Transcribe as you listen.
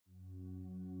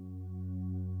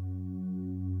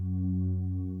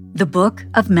The Book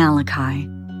of Malachi,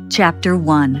 Chapter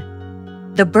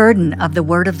 1. The Burden of the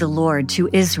Word of the Lord to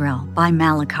Israel by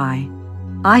Malachi.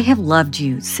 I have loved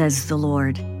you, says the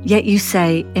Lord. Yet you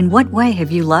say, in what way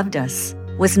have you loved us?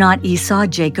 Was not Esau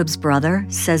Jacob's brother,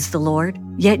 says the Lord?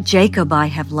 Yet Jacob I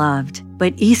have loved,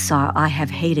 but Esau I have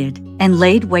hated, and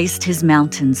laid waste his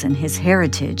mountains and his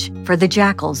heritage for the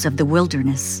jackals of the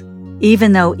wilderness.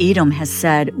 Even though Edom has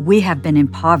said, we have been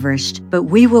impoverished, but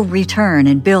we will return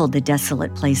and build the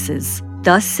desolate places.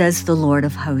 Thus says the Lord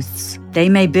of hosts, they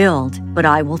may build, but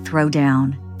I will throw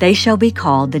down. They shall be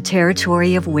called the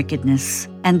territory of wickedness,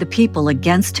 and the people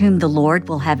against whom the Lord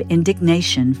will have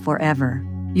indignation forever.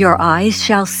 Your eyes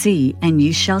shall see, and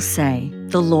you shall say,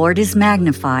 the Lord is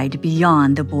magnified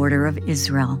beyond the border of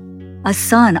Israel. A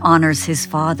son honors his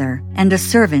father, and a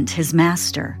servant his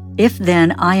master. If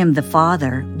then I am the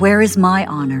father, where is my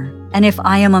honor? And if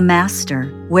I am a master,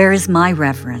 where is my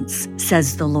reverence?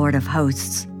 Says the Lord of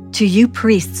hosts. To you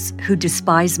priests who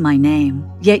despise my name,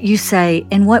 yet you say,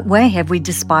 in what way have we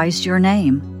despised your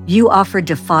name? You offer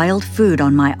defiled food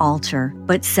on my altar,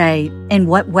 but say, in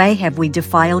what way have we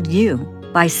defiled you?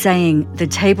 By saying, the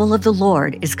table of the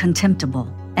Lord is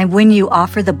contemptible. And when you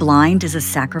offer the blind as a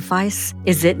sacrifice,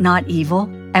 is it not evil?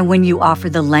 And when you offer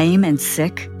the lame and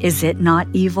sick, is it not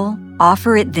evil?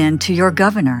 Offer it then to your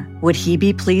governor. Would he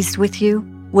be pleased with you?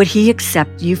 Would he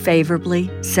accept you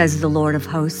favorably, says the Lord of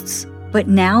hosts? But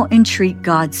now entreat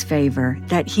God's favor,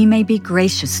 that he may be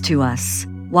gracious to us.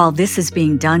 While this is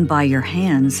being done by your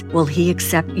hands, will he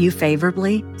accept you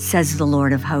favorably, says the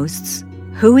Lord of hosts?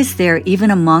 Who is there even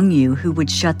among you who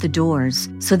would shut the doors,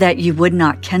 so that you would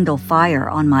not kindle fire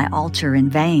on my altar in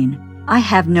vain? I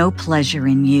have no pleasure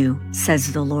in you,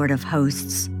 says the Lord of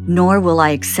hosts, nor will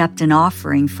I accept an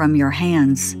offering from your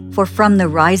hands. For from the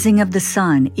rising of the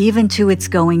sun even to its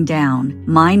going down,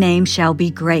 my name shall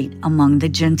be great among the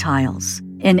Gentiles.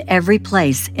 In every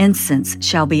place incense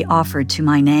shall be offered to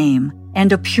my name,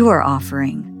 and a pure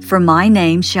offering. For my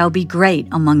name shall be great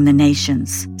among the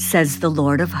nations, says the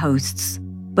Lord of hosts.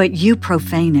 But you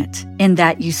profane it, in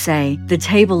that you say, the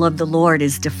table of the Lord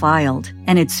is defiled,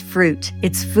 and its fruit,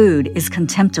 its food is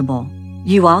contemptible.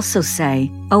 You also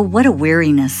say, oh, what a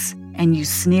weariness, and you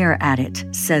sneer at it,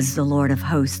 says the Lord of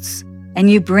hosts. And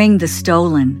you bring the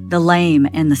stolen, the lame,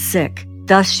 and the sick.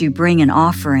 Thus you bring an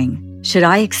offering. Should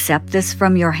I accept this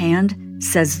from your hand,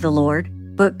 says the Lord?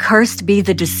 But cursed be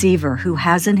the deceiver who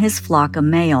has in his flock a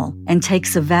male, and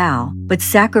takes a vow, but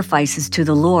sacrifices to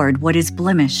the Lord what is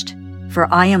blemished. For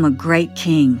I am a great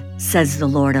king, says the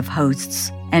Lord of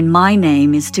hosts, and my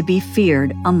name is to be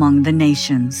feared among the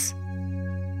nations.